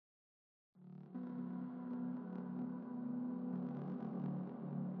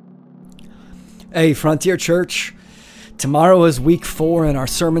Hey, Frontier Church. Tomorrow is week 4 in our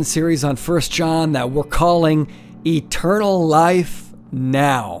sermon series on 1 John that we're calling Eternal Life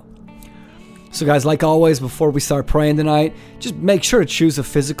Now. So guys, like always, before we start praying tonight, just make sure to choose a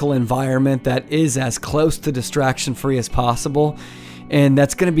physical environment that is as close to distraction-free as possible, and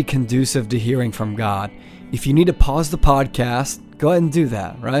that's going to be conducive to hearing from God. If you need to pause the podcast, go ahead and do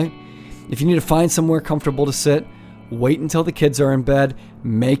that, right? If you need to find somewhere comfortable to sit, wait until the kids are in bed,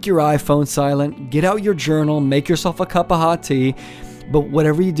 make your iPhone silent, get out your journal, make yourself a cup of hot tea. But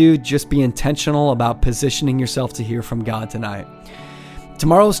whatever you do, just be intentional about positioning yourself to hear from God tonight.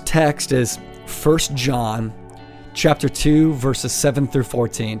 Tomorrow's text is 1 John chapter 2, verses 7 through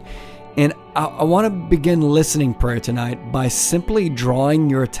 14. And I want to begin listening prayer tonight by simply drawing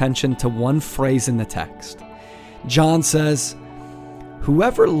your attention to one phrase in the text. John says,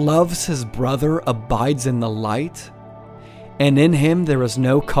 "Whoever loves his brother abides in the light, and in him there is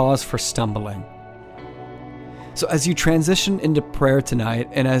no cause for stumbling." So as you transition into prayer tonight,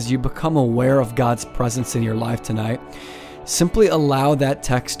 and as you become aware of God's presence in your life tonight, simply allow that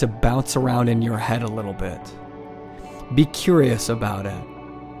text to bounce around in your head a little bit. Be curious about it.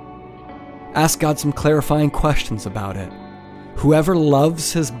 Ask God some clarifying questions about it. Whoever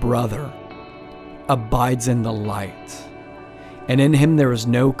loves his brother abides in the light, and in him there is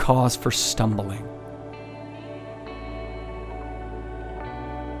no cause for stumbling.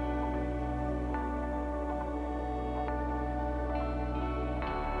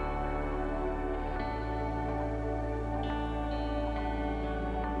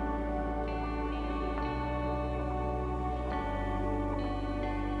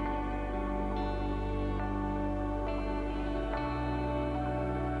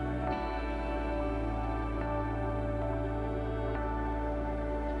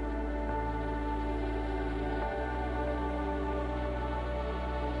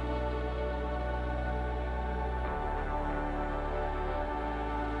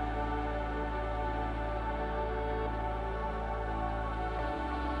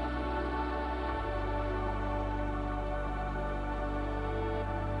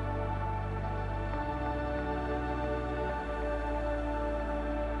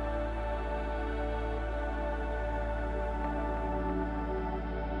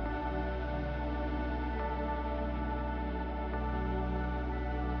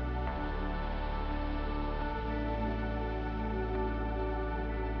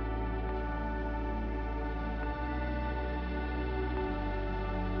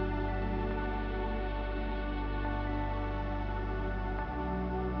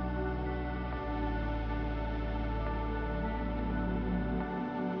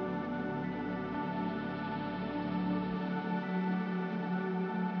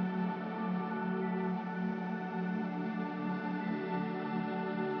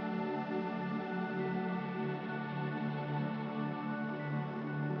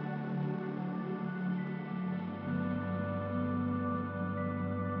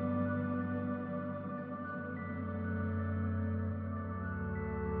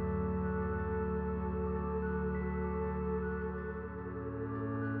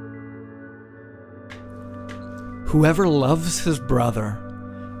 Whoever loves his brother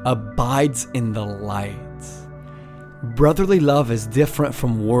abides in the light. Brotherly love is different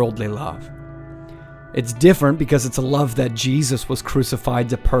from worldly love. It's different because it's a love that Jesus was crucified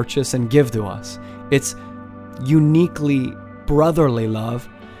to purchase and give to us. It's uniquely brotherly love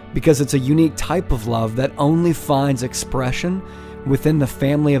because it's a unique type of love that only finds expression within the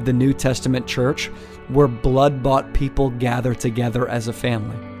family of the New Testament church, where blood-bought people gather together as a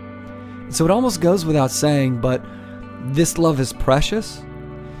family. So it almost goes without saying, but this love is precious,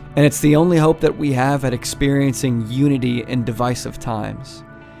 and it's the only hope that we have at experiencing unity in divisive times.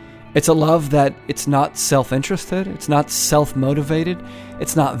 It's a love that it's not self-interested, it's not self-motivated,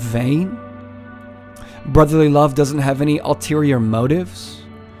 it's not vain. Brotherly love doesn't have any ulterior motives.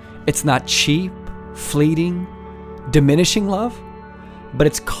 It's not cheap, fleeting, diminishing love, but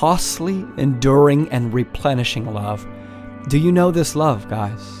it's costly, enduring, and replenishing love. Do you know this love,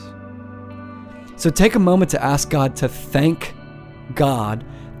 guys? So take a moment to ask God to thank God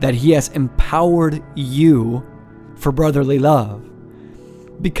that He has empowered you for brotherly love.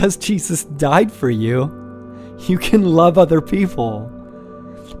 Because Jesus died for you, you can love other people.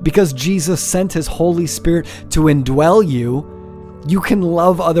 Because Jesus sent His Holy Spirit to indwell you, you can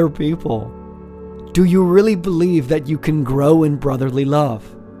love other people. Do you really believe that you can grow in brotherly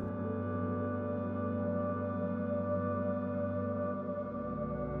love?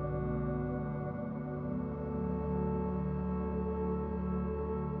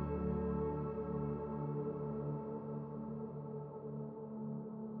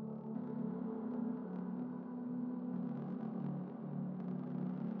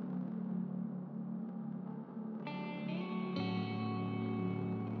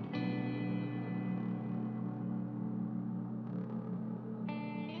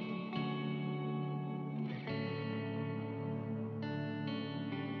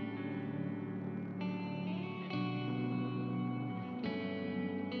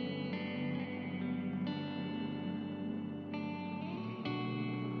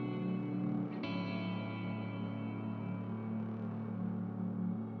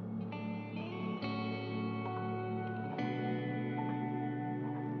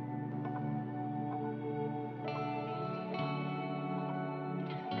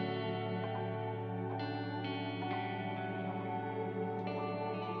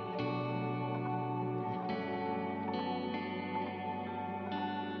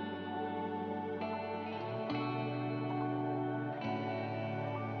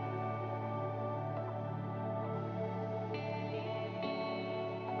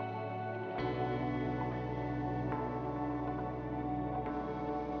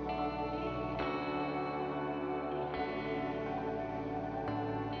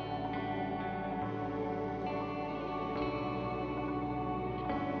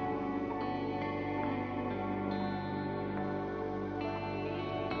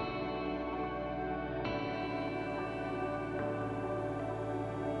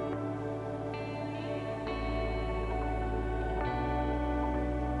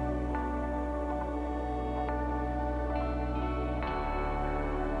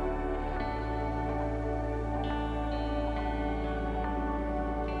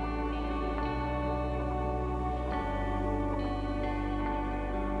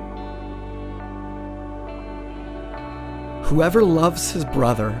 Whoever loves his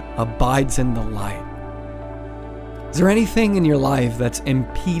brother abides in the light. Is there anything in your life that's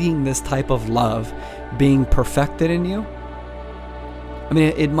impeding this type of love being perfected in you? I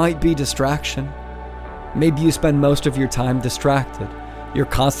mean, it might be distraction. Maybe you spend most of your time distracted. You're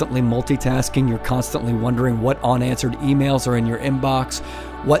constantly multitasking. You're constantly wondering what unanswered emails are in your inbox,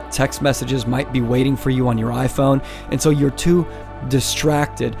 what text messages might be waiting for you on your iPhone. And so you're too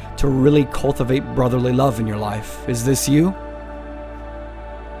distracted to really cultivate brotherly love in your life. Is this you?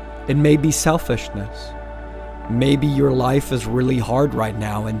 It may be selfishness. Maybe your life is really hard right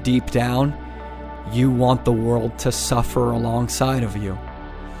now, and deep down, you want the world to suffer alongside of you.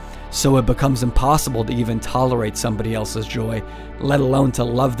 So it becomes impossible to even tolerate somebody else's joy, let alone to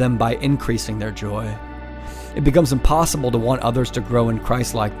love them by increasing their joy. It becomes impossible to want others to grow in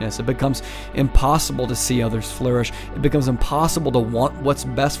Christ-likeness. It becomes impossible to see others flourish. It becomes impossible to want what's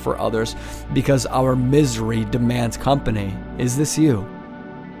best for others because our misery demands company. Is this you?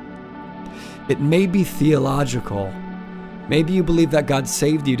 It may be theological. Maybe you believe that God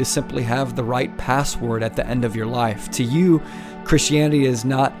saved you to simply have the right password at the end of your life. To you, Christianity is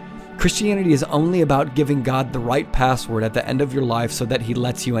only about giving God the right password at the end of your life so that He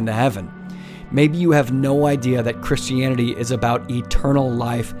lets you into heaven. Maybe you have no idea that Christianity is about eternal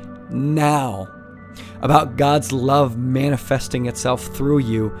life now, about God's love manifesting itself through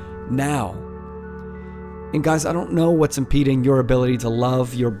you now. And guys, I don't know what's impeding your ability to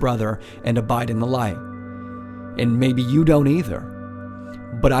love your brother and abide in the light. And maybe you don't either.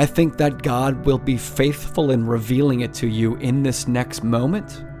 But I think that God will be faithful in revealing it to you in this next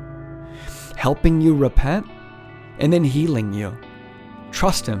moment, helping you repent, and then healing you.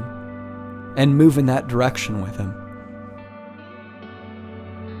 Trust Him and move in that direction with Him.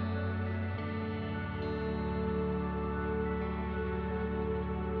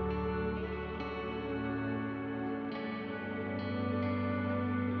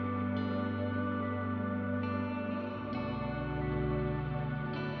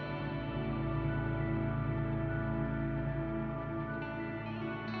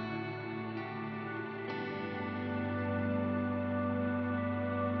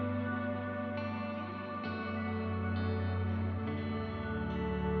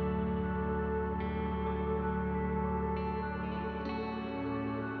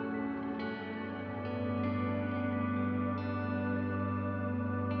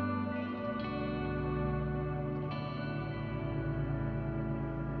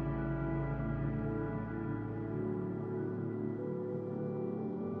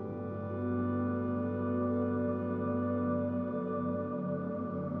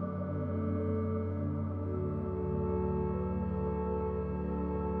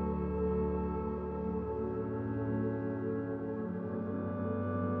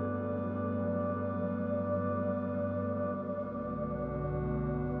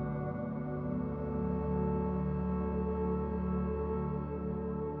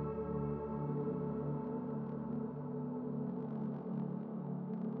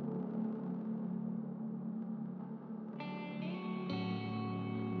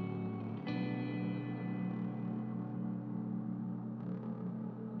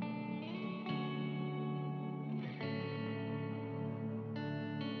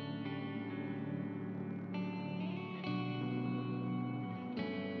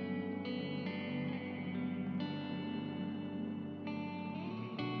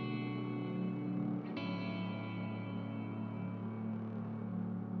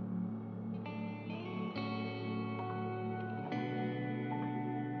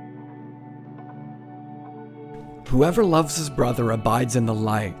 Whoever loves his brother abides in the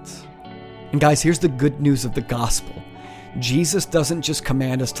light. And guys, here's the good news of the gospel. Jesus doesn't just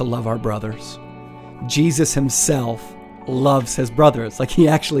command us to love our brothers. Jesus Himself loves His brothers. Like, He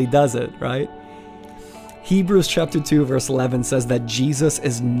actually does it, right? Hebrews chapter 2 verse 11 says that Jesus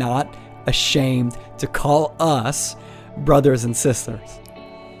is not ashamed to call us brothers and sisters.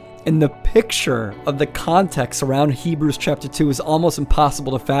 And the picture of the context around Hebrews chapter 2 is almost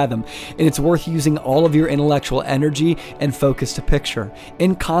impossible to fathom, and it's worth using all of your intellectual energy and focus to picture.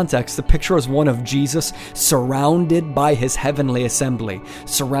 In context, the picture is one of Jesus surrounded by His heavenly assembly,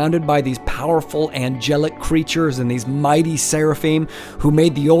 surrounded by these powerful angelic creatures and these mighty seraphim who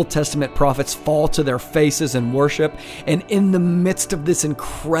made the Old Testament prophets fall to their faces in worship. And in the midst of this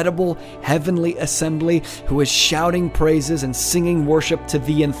incredible heavenly assembly who is shouting praises and singing worship to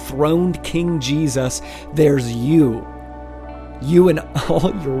the enthroned King Jesus, there's you and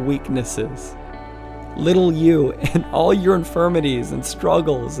all your weaknesses, little you and all your infirmities and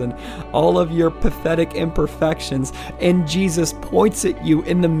struggles and all of your pathetic imperfections. And Jesus points at you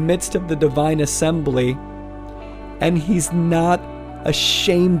in the midst of the divine assembly and he's not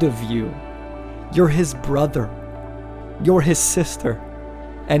ashamed of you. You're his brother. You're his sister,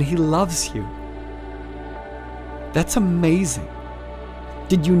 and he loves you. That's amazing.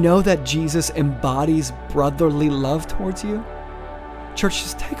 Did you know that Jesus embodies brotherly love towards you? Church,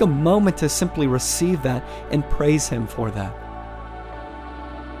 just take a moment to simply receive that and praise him for that.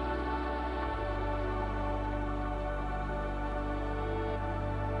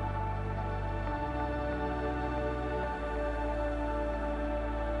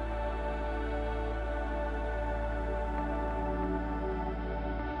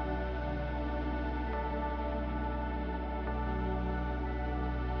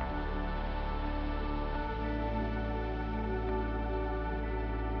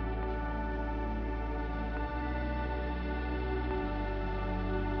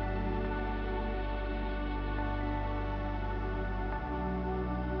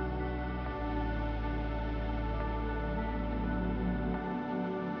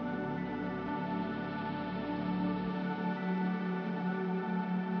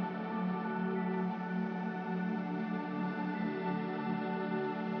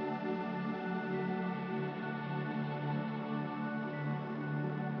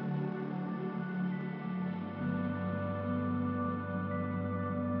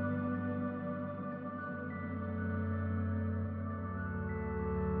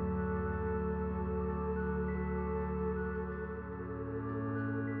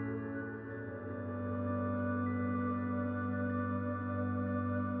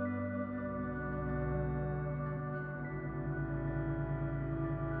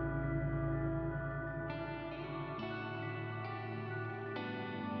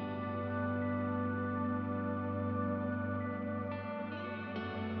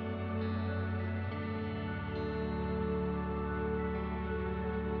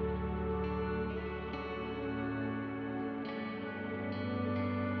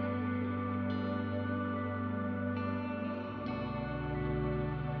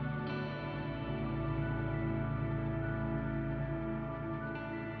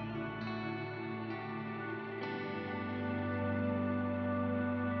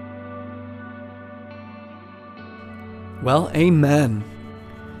 Well, amen.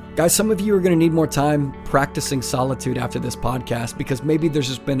 Guys, some of you are going to need more time practicing solitude after this podcast because maybe there's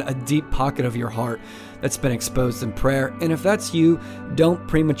just been a deep pocket of your heart that's been exposed in prayer. And if that's you, don't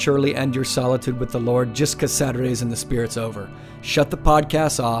prematurely end your solitude with the Lord just because Saturday's in the Spirit's over. Shut the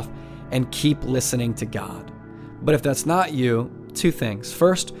podcast off and keep listening to God. But if that's not you, two things.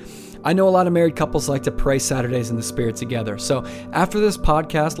 First, I know a lot of married couples like to pray Saturdays in the Spirit together. So after this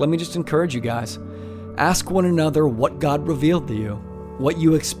podcast, let me just encourage you guys. Ask one another what God revealed to you, what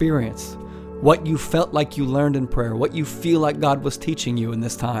you experienced, what you felt like you learned in prayer, what you feel like God was teaching you in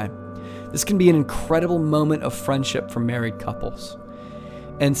this time. This can be an incredible moment of friendship for married couples.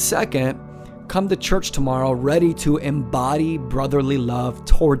 And second, come to church tomorrow ready to embody brotherly love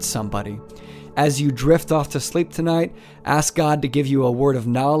towards somebody. As you drift off to sleep tonight, ask God to give you a word of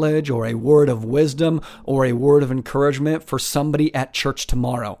knowledge or a word of wisdom or a word of encouragement for somebody at church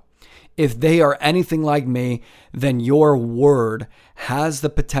tomorrow. If they are anything like me, then your word has the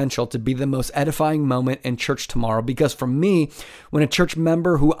potential to be the most edifying moment in church tomorrow. Because for me, when a church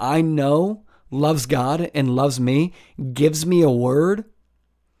member who I know loves God and loves me gives me a word,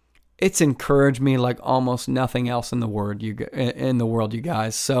 it's encouraged me like almost nothing else in the world, you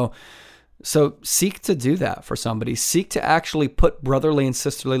guys. So seek to do that for somebody. Seek to actually put brotherly and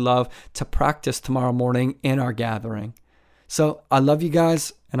sisterly love to practice tomorrow morning in our gathering. So I love you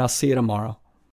guys, and I'll see you tomorrow.